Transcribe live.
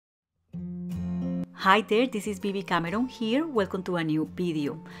Hi there, this is Bibi Cameron here. Welcome to a new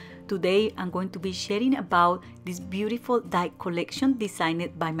video. Today I'm going to be sharing about this beautiful die collection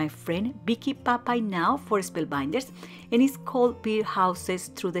designed by my friend Vicky Papaioannou for Spellbinders, and it's called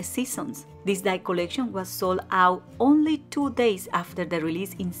Birdhouses Through the Seasons. This die collection was sold out only 2 days after the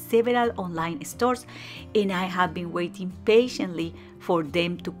release in several online stores, and I have been waiting patiently for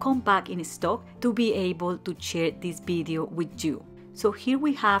them to come back in stock to be able to share this video with you. So here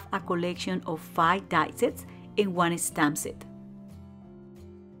we have a collection of 5 die sets and 1 stamp set.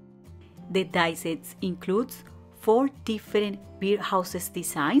 The die sets includes 4 different birdhouses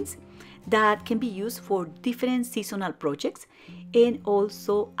designs that can be used for different seasonal projects, and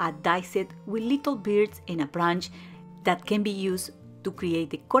also a die set with little birds and a branch that can be used to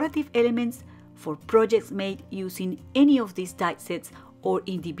create decorative elements for projects made using any of these die sets or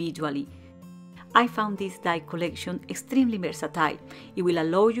individually. I found this die collection extremely versatile. It will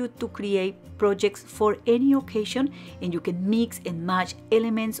allow you to create projects for any occasion, and you can mix and match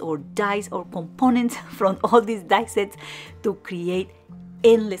elements or dies or components from all these die sets to create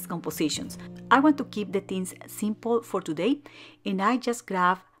endless compositions. I want to keep the things simple for today, and I just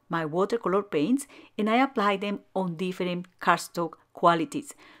grab my watercolor paints and I apply them on different cardstock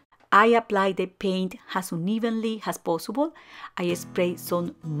qualities. I apply the paint as unevenly as possible. I spray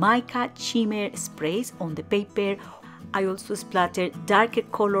some mica shimmer sprays on the paper. I also splatter darker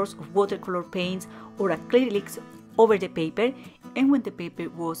colors of watercolor paints or acrylics over the paper, and when the paper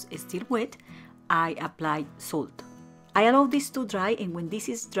was still wet, I applied salt. I allow this to dry, and when this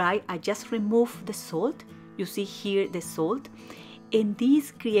is dry, I just remove the salt. You see here the salt, and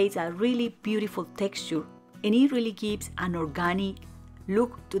this creates a really beautiful texture, and it really gives an organic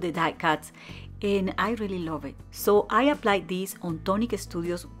look to the die cuts, and I really love it. So I applied this on Tonic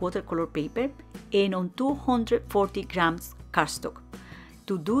Studios watercolor paper and on 240 grams cardstock.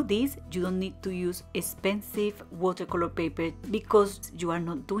 To do this, you don't need to use expensive watercolor paper because you are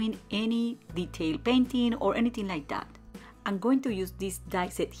not doing any detail painting or anything like that. I'm going to use this die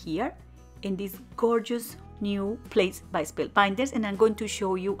set here in this gorgeous new place by Spellbinders, and I'm going to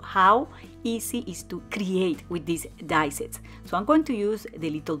show you how easy it is to create with these die sets. So I'm going to use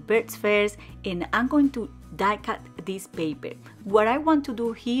the little birds first, and I'm going to die cut this paper. What I want to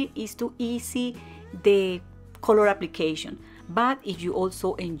do here is to easy the color application, but if you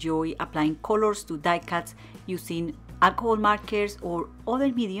also enjoy applying colors to die cuts using alcohol markers or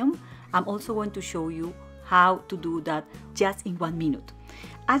other medium, I'm also going to show you how to do that just in 1 minute.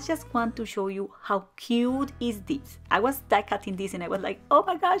 I just want to show you how cute is this. I was die cutting this and I was like, oh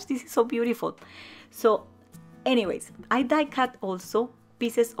my gosh, this is so beautiful. So anyways, I die cut also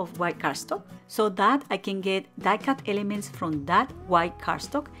pieces of white cardstock so that I can get die cut elements from that white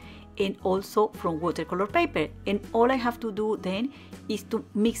cardstock and also from watercolor paper. And all I have to do then is to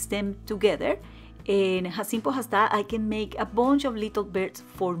mix them together, and as simple as that, I can make a bunch of little birds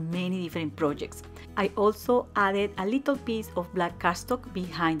for many different projects. I also added a little piece of black cardstock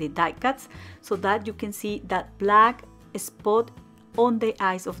behind the die cuts so that you can see that black spot on the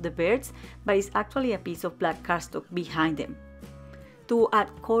eyes of the birds, but it's actually a piece of black cardstock behind them. To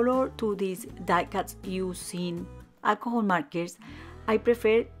add color to these die cuts using alcohol markers, I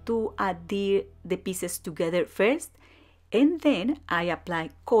prefer to adhere the pieces together first, and then I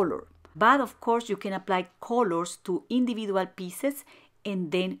apply color. But of course, you can apply colors to individual pieces and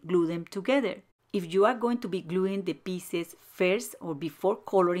then glue them together. If you are going to be gluing the pieces first or before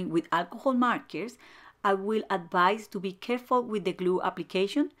coloring with alcohol markers, I will advise to be careful with the glue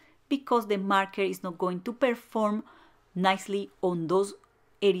application because the marker is not going to perform nicely on those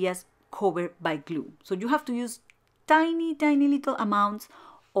areas covered by glue. So you have to use tiny little amounts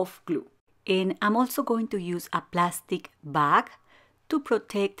of glue. And I'm also going to use a plastic bag to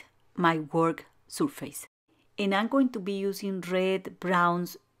protect my work surface. And I'm going to be using red,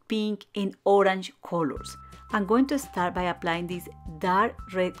 browns, pink and orange colors. I'm going to start by applying this dark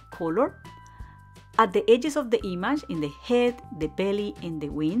red color at the edges of the image, in the head, the belly and the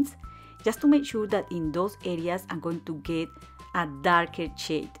wings, just to make sure that in those areas I'm going to get a darker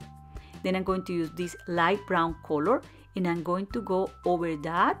shade. Then I'm going to use this light brown color and I'm going to go over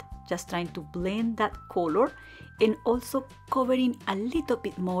that, just trying to blend that color and also covering a little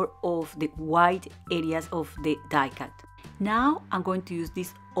bit more of the white areas of the die cut. Now I'm going to use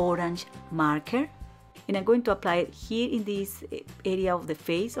this orange marker and I'm going to apply it here in this area of the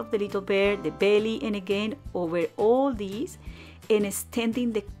face of the little bird, the belly, and again over all these, and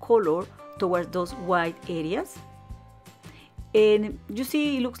extending the color towards those white areas. And you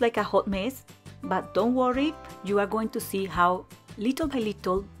see it looks like a hot mess, but don't worry, you are going to see how little by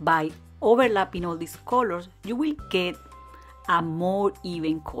little, by overlapping all these colors, you will get a more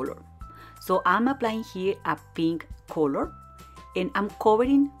even color. So I'm applying here a pink color and I'm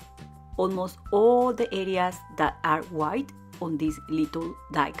covering almost all the areas that are white on this little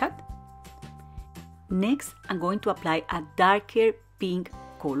die cut. Next, I'm going to apply a darker pink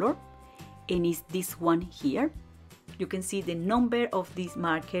color, and it's this one here. You can see the number of this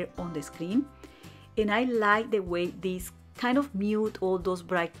marker on the screen, and I like the way this kind of mute all those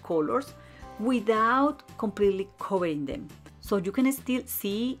bright colors without completely covering them. So you can still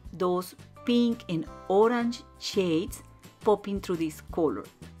see those pink and orange shades popping through this color.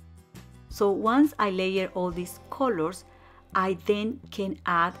 So once I layer all these colors, I then can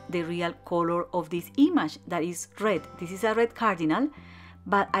add the real color of this image that is red. This is a red cardinal,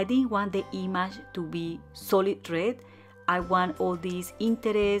 but I didn't want the image to be solid red. I want all this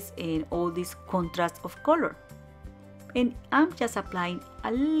interest and all this contrast of color. And I'm just applying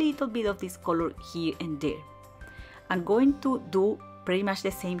a little bit of this color here and there. I'm going to do pretty much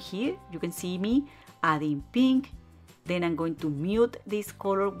the same here. You can see me adding pink. Then I'm going to mute this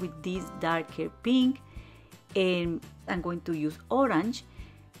color with this darker pink. And I'm going to use orange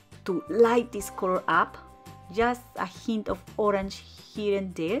to light this color up. Just a hint of orange here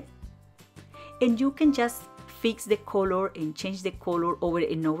and there. And you can just fix the color and change the color over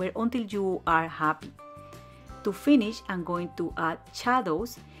and over until you are happy. To finish, I'm going to add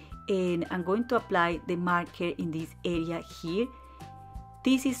shadows and I'm going to apply the marker in this area here.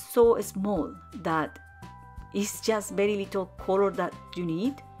 This is so small that it's just very little color that you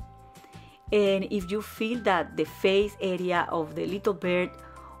need. And if you feel that the face area of the little bird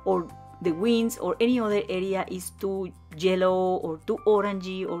or the wings or any other area is too yellow or too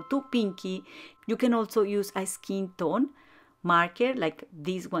orangey or too pinky, you can also use a skin tone marker like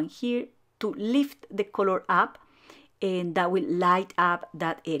this one here to lift the color up, and that will light up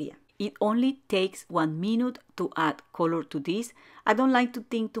that area. It only takes 1 minute to add color to this. I don't like to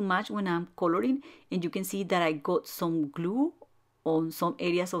think too much when I'm coloring, and you can see that I got some glue on some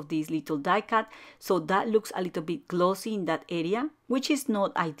areas of this little die cut, so that looks a little bit glossy in that area, which is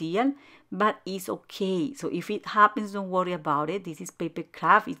not ideal, but it's okay. So if it happens, don't worry about it. This is paper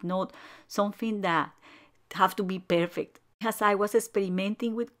craft. It's not something that have to be perfect. As I was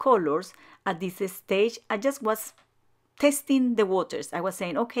experimenting with colors at this stage, I just was testing the waters. I was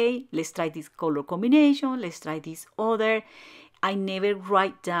saying, okay, let's try this color combination, let's try this other. I never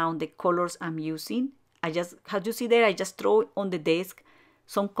write down the colors I'm using. I just, as you see there, I just throw on the desk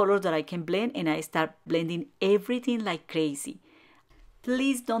some colors that I can blend, and I start blending everything like crazy.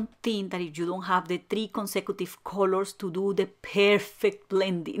 Please don't think that if you don't have the 3 consecutive colors to do the perfect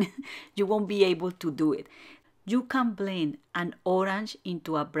blending, you won't be able to do it. You can blend an orange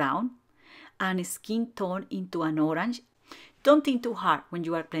into a brown and a skin tone into an orange. Don't think too hard when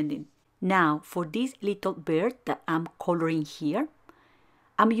you are blending. Now, for this little bird that I'm coloring here,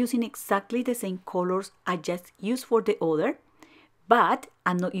 I'm using exactly the same colors I just used for the other, but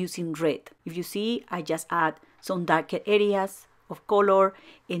I'm not using red. If you see, I just add some darker areas of color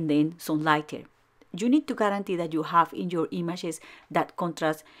and then some lighter. You need to guarantee that you have in your images that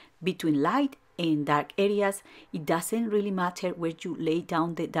contrast between light and dark areas. It doesn't really matter where you lay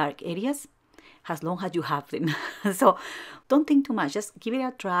down the dark areas, as long as you have them. So don't think too much, just give it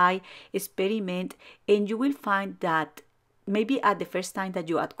a try, experiment, and you will find that maybe at the first time that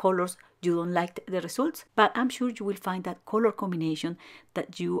you add colors, you don't like the results, but I'm sure you will find that color combination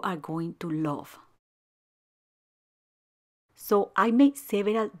that you are going to love. So I made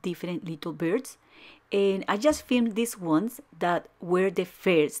several different little birds, and I just filmed these ones that were the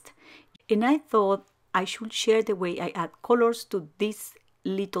first. And I thought I should share the way I add colors to these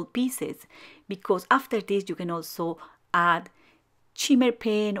little pieces, because after this you can also add shimmer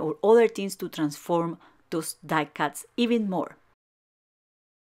pen or other things to transform those die cuts even more.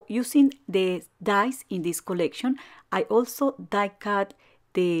 Using the dies in this collection, I also die cut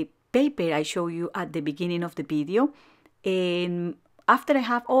the paper I showed you at the beginning of the video, and after I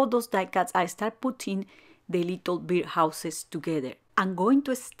have all those die cuts, I start putting the little birdhouses together. I'm going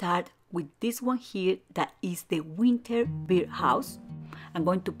to start with this one here that is the winter birdhouse. I'm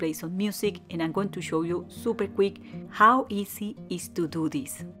going to play some music and I'm going to show you super quick how easy it is to do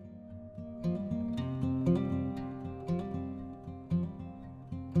this.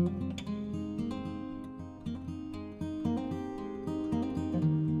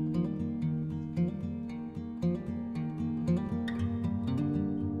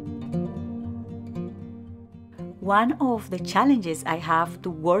 One of the challenges I have to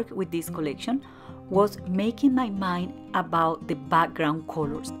work with this collection was making my mind about the background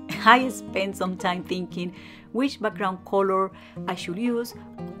colors. I spent some time thinking which background color I should use,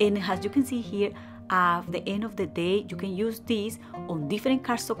 and as you can see here, at the end of the day, you can use these on different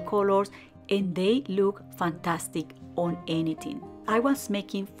cards of colors and they look fantastic on anything. I was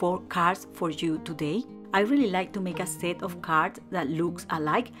making 4 cards for you today. I really like to make a set of cards that looks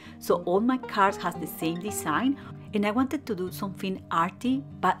alike, so all my cards has the same design, and I wanted to do something arty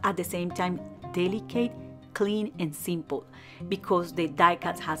but at the same time delicate, clean and simple. Because the die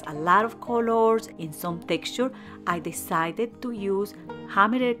cut has a lot of colors and some texture, I decided to use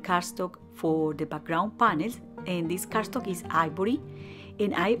hammered cardstock for the background panels, and this cardstock is ivory,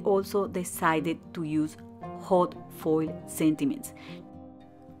 and I also decided to use hot foil sentiments.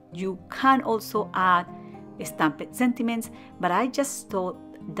 You can also add stamped sentiments, but I just thought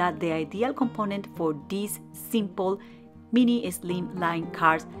that the ideal component for these simple mini slimline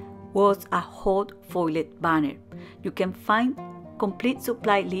cards was a hot foiled banner. You can find complete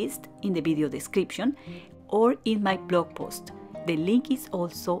supply list in the video description or in my blog post. The link is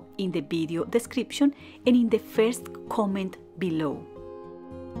also in the video description and in the first comment below.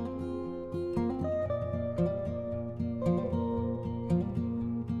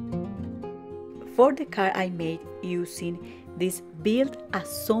 For the card I made using this Build a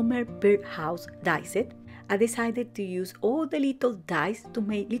Summer Birdhouse die set, I decided to use all the little dies to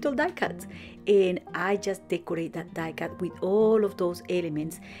make little die cuts, and I just decorate that die cut with all of those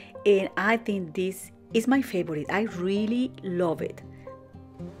elements, and I think this is my favorite. I really love it.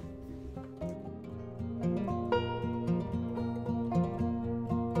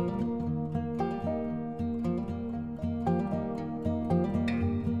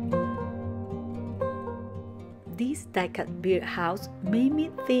 This die-cut birdhouse made me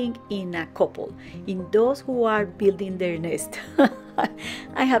think in a couple, in those who are building their nest.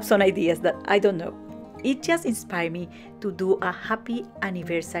 I have some ideas that I don't know. It just inspired me to do a happy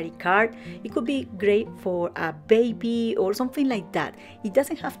anniversary card. It could be great for a baby or something like that. It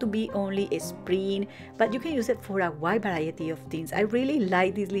doesn't have to be only a spring, but you can use it for a wide variety of things. I really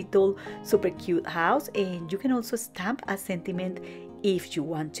like this little super cute house, and you can also stamp a sentiment if you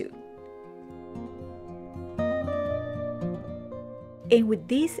want to. And with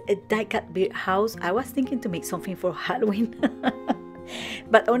this die-cut birdhouse, I was thinking to make something for Halloween.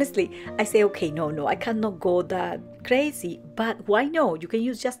 But honestly, I say, okay, no, I cannot go that crazy. But why no? You can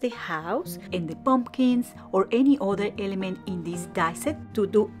use just the house and the pumpkins or any other element in this die set to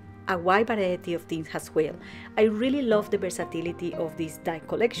do a wide variety of things as well. I really love the versatility of this die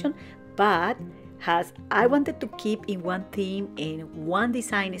collection, but as I wanted to keep in one theme and one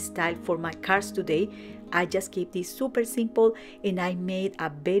design style for my cards today, I just keep this super simple and I made a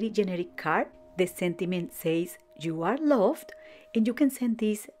very generic card. The sentiment says, "You are loved," and you can send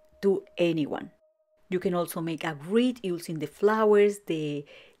this to anyone. You can also make a wreath using the flowers, the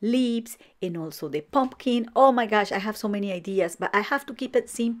leaves, and also the pumpkin. Oh my gosh, I have so many ideas, but I have to keep it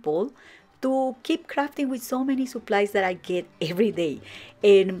simple to keep crafting with so many supplies that I get every day.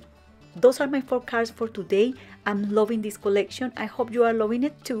 And those are my 4 cards for today. I'm loving this collection. I hope you are loving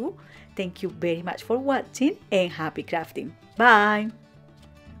it too. Thank you very much for watching and happy crafting. Bye!